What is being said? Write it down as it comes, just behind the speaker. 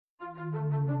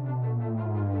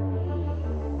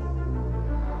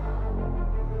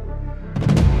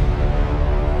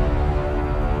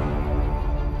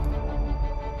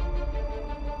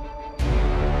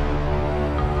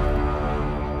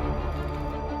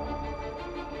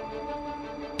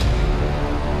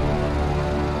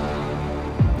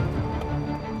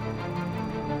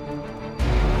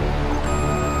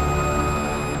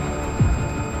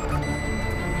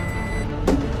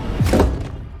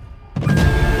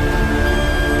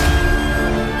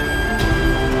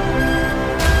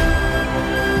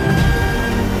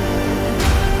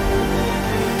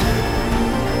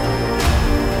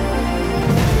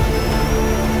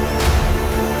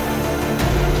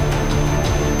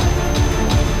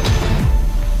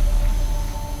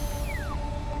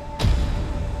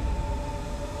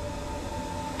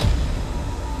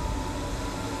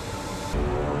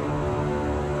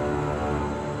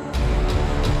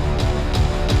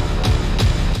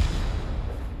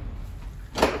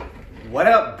What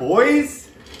up, boys?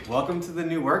 Welcome to the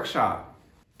new workshop.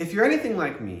 If you're anything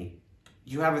like me,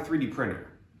 you have a 3D printer,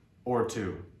 or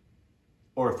two,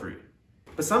 or three.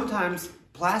 But sometimes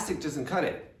plastic doesn't cut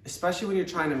it, especially when you're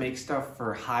trying to make stuff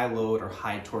for high load or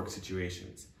high torque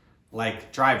situations,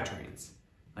 like drivetrains.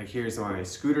 Like here's my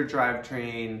scooter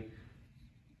drivetrain,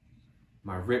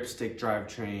 my ripstick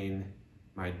drivetrain,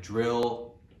 my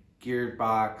drill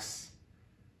gearbox.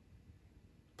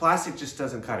 Plastic just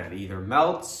doesn't cut it. It either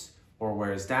melts or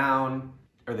wears down,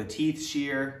 or the teeth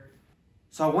shear.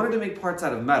 So I wanted to make parts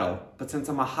out of metal, but since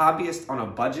I'm a hobbyist on a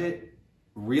budget,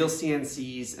 real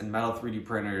CNCs and metal 3D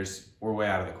printers were way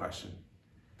out of the question.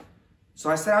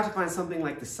 So I set out to find something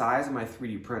like the size of my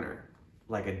 3D printer,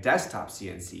 like a desktop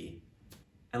CNC.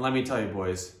 And let me tell you,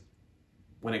 boys,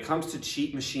 when it comes to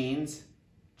cheap machines,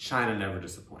 China never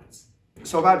disappoints.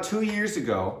 So about 2 years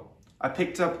ago, I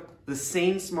picked up the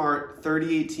SainSmart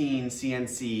 3018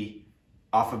 CNC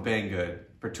off of Banggood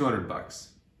for 200 bucks.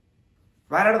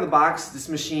 Right out of the box, this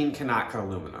machine cannot cut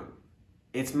aluminum.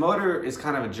 Its motor is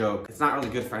kind of a joke. It's not really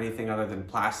good for anything other than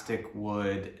plastic,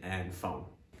 wood, and foam.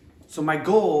 So my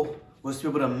goal was to be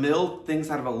able to mill things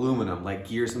out of aluminum, like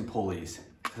gears and pulleys,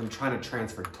 because I'm trying to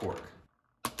transfer torque.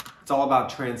 It's all about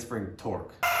transferring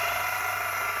torque.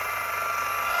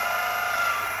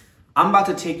 I'm about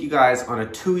to take you guys on a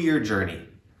 2-year journey,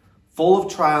 full of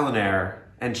trial and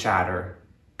error, and chatter,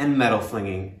 and metal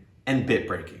flinging, and bit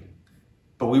breaking.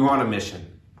 But we were on a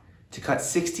mission to cut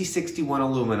 6061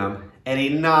 aluminum at a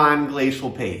non-glacial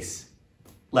pace.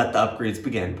 Let the upgrades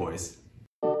begin, boys.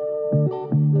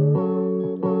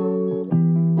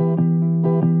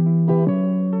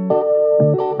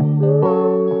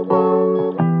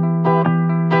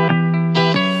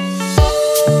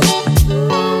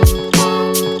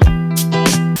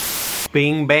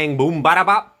 Bing, bang, boom, bada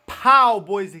bop. Pow,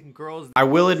 boys and girls. I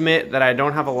will admit that I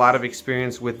don't have a lot of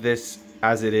experience with this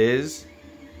as it is,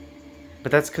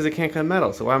 but that's because it can't cut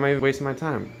metal, so why am I wasting my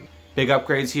time? Big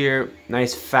upgrades here.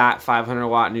 Nice fat 500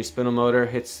 watt new spindle motor.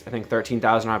 Hits, I think,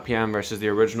 13,000 RPM versus the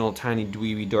original tiny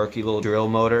dweeby dorky little drill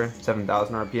motor,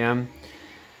 7,000 RPM.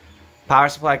 Power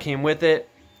supply came with it.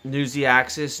 New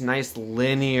Z-axis, nice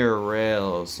linear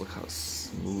rails. Look how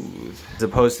smooth. As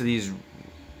opposed to these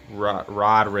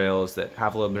rod rails that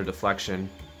have a little bit of deflection.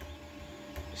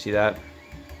 See that?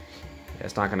 Yeah,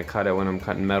 it's not gonna cut it when I'm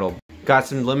cutting metal. Got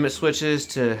some limit switches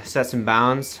to set some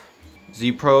bounds.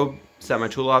 Z-probe, set my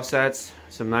tool offsets.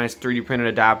 Some nice 3D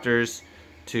printed adapters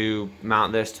to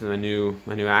mount this to the new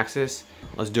axis.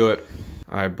 Let's do it.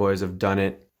 All right, boys, I've done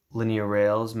it. Linear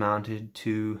rails mounted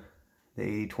to the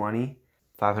 8020.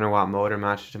 500 watt motor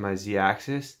mounted to my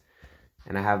Z-axis.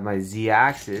 And I have my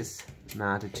Z-axis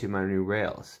mounted to my new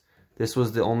rails. This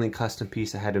was the only custom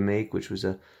piece I had to make, which was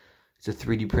it's a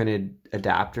 3D printed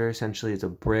adapter. Essentially, it's a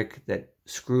brick that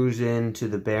screws into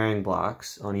the bearing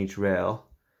blocks on each rail.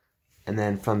 And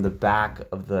then from the back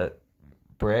of the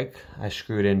brick, I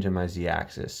screwed into my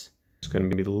Z-axis. It's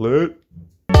gonna be lit.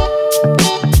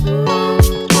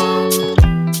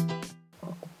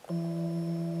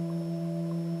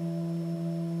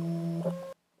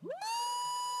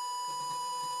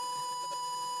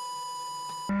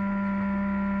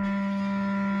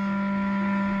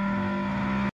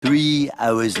 Three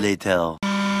hours later.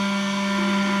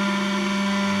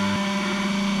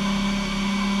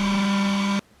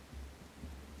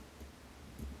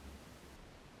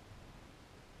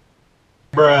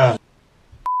 Bruh.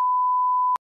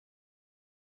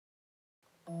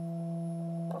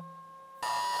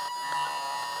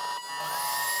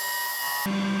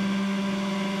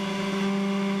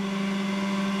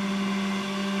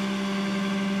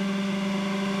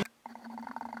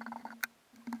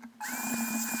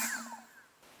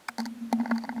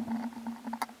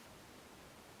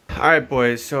 Alright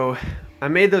boys, so I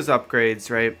made those upgrades,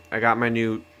 right? I got my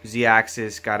new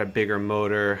Z-axis, got a bigger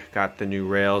motor, got the new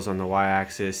rails on the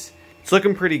Y-axis. It's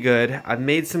looking pretty good. I've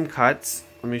made some cuts.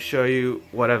 Let me show you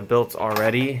what I've built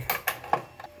already.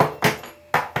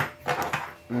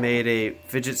 Made a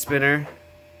fidget spinner.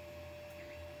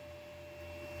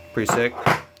 Pretty sick.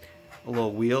 A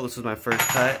little wheel, this was my first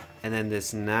cut. And then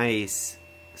this nice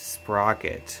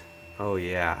sprocket. Oh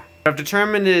yeah. What I've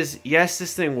determined is, yes,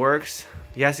 this thing works.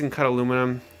 Yes, it can cut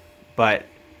aluminum, but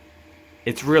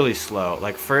it's really slow.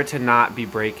 Like, for it to not be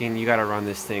breaking, you gotta run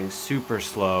this thing super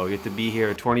slow. You have to be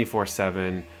here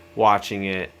 24/7 watching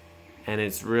it, and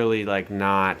it's really like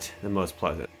not the most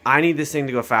pleasant. I need this thing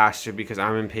to go faster because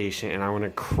I'm impatient and I wanna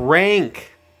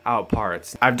crank out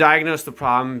parts. I've diagnosed the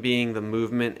problem being the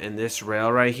movement in this rail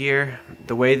right here.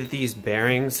 The way that these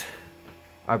bearings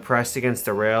are pressed against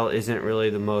the rail isn't really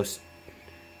the most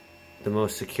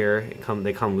secure.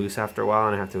 They come loose after a while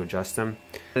and I have to adjust them.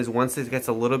 Because once it gets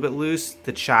a little bit loose,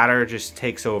 the chatter just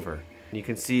takes over. You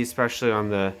can see, especially on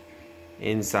the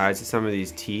insides of some of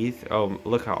these teeth. Oh,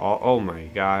 look how, oh my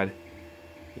God.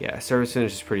 Yeah, surface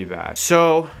finish is pretty bad.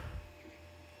 So,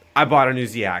 I bought a new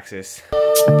Z-axis.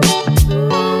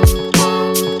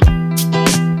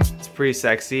 It's pretty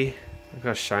sexy. Look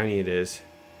how shiny it is.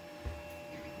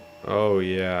 Oh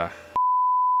yeah.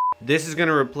 This is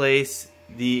gonna replace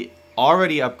the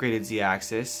already upgraded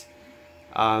Z-axis.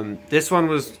 This one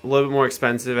was a little bit more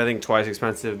expensive, I think twice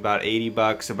expensive, about 80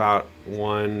 bucks, about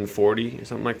 140 or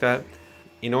something like that.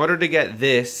 In order to get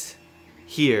this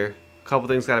here, a couple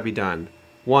things gotta be done.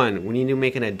 One, we need to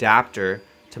make an adapter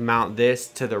to mount this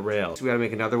to the rail. So we gotta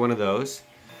make another one of those.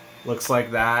 Looks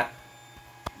like that.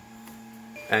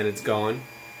 And it's going.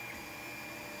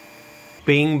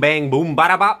 Bing, bang, boom,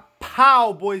 bada bop,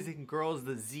 pow, boys and girls,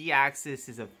 the Z-axis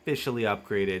is officially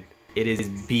upgraded. It is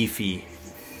beefy,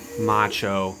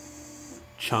 macho,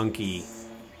 chunky,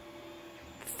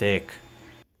 thick.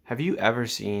 Have you ever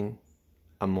seen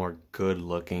a more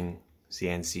good-looking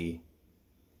CNC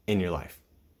in your life?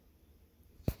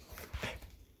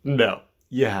 No,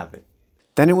 you haven't.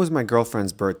 Then it was my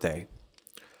girlfriend's birthday,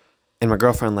 and my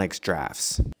girlfriend likes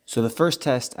drafts. So the first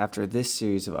test after this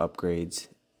series of upgrades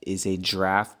is a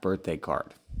draft birthday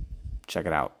card. Check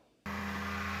it out.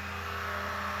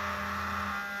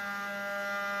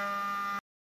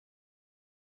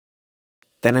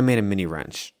 Then I made a mini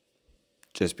wrench,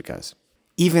 just because.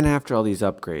 Even after all these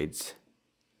upgrades,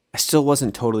 I still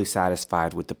wasn't totally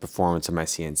satisfied with the performance of my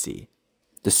CNC.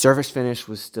 The surface finish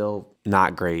was still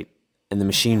not great, and the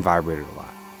machine vibrated a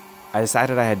lot. I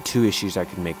decided I had two issues I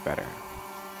could make better.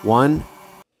 One,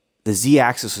 the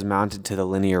Z-axis was mounted to the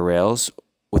linear rails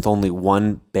with only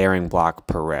one bearing block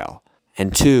per rail.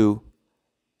 And two,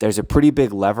 there's a pretty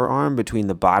big lever arm between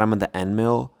the bottom of the end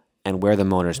mill and where the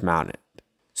motor's mounted.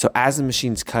 So as the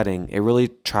machine's cutting, it really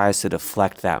tries to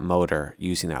deflect that motor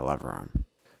using that lever arm.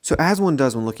 So as one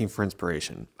does when looking for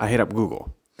inspiration, I hit up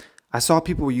Google. I saw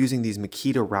people were using these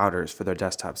Makita routers for their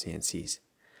desktop CNCs.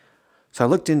 So I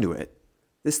looked into it.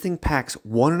 This thing packs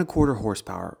 1.25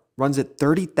 horsepower, runs at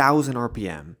 30,000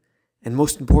 RPM, and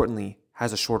most importantly,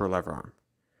 has a shorter lever arm.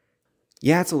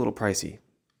 Yeah, it's a little pricey,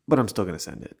 but I'm still gonna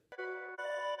send it.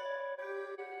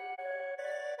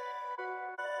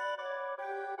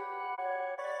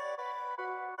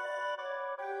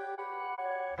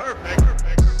 Perfect.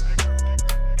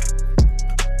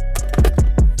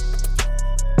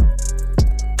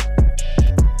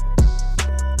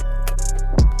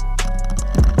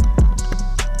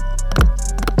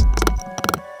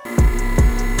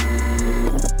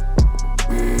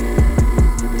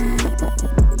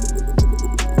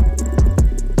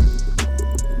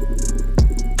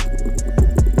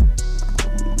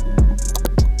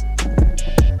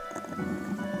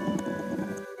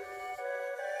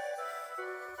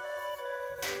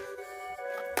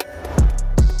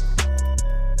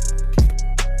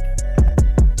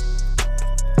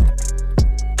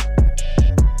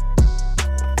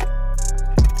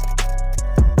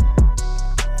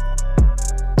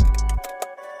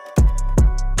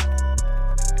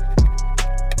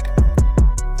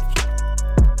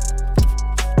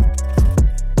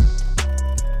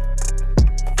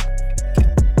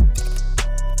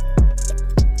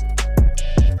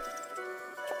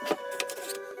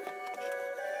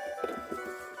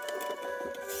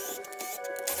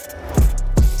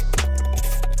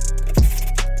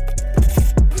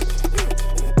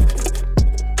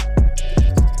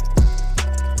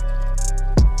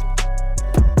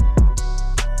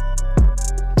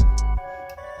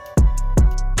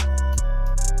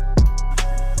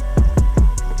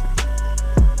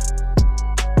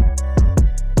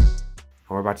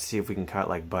 We're about to see if we can cut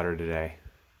like butter today.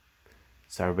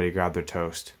 So everybody grab their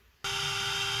toast.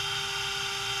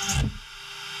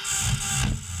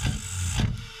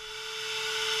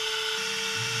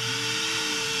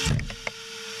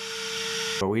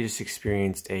 But we just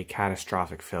experienced a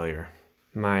catastrophic failure.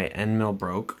 My end mill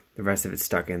broke, the rest of it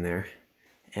stuck in there,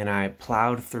 and I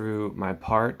plowed through my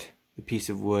part, the piece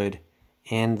of wood,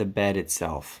 and the bed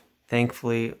itself.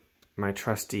 Thankfully, my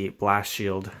trusty blast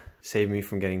shield saved me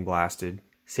from getting blasted.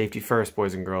 Safety first,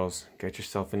 boys and girls. Get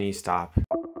yourself an e-stop.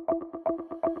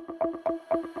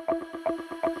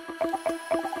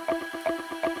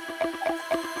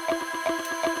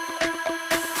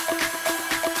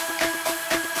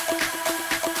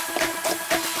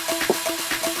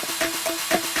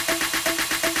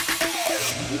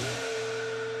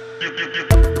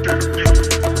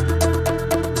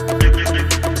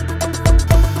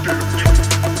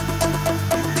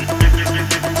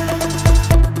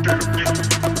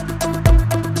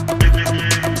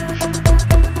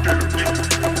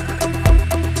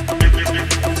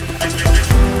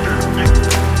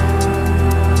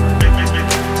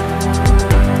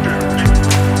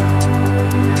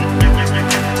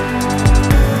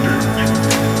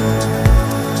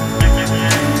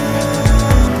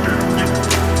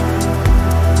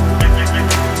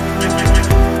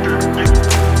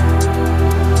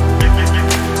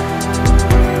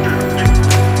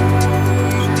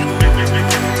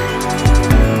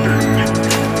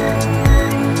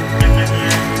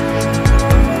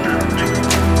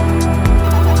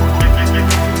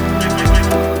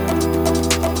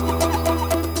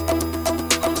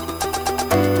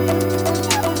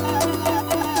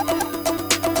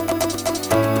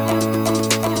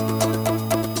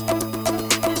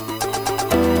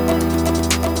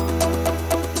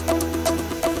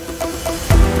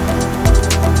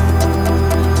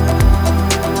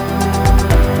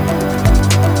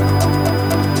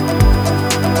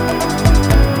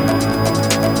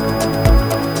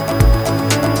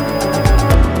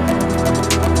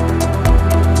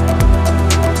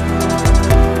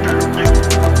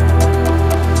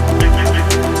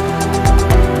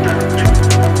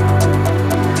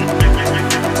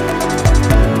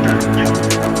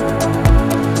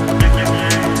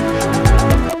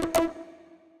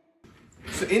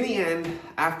 In the end,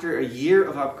 after a year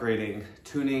of upgrading,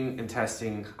 tuning, and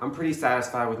testing, I'm pretty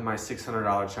satisfied with my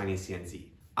 $600 Chinese CNC.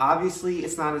 Obviously,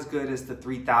 it's not as good as the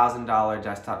 $3,000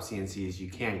 desktop CNCs you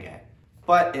can get,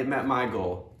 but it met my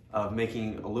goal of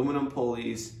making aluminum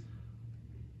pulleys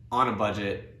on a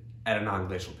budget at a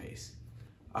non-glacial pace.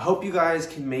 I hope you guys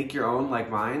can make your own like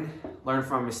mine, learn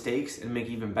from mistakes, and make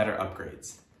even better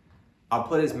upgrades. I'll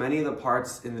put as many of the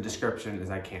parts in the description as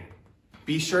I can.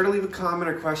 Be sure to leave a comment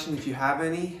or question if you have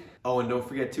any. Oh, and don't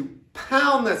forget to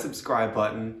pound that subscribe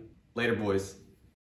button. Later, boys.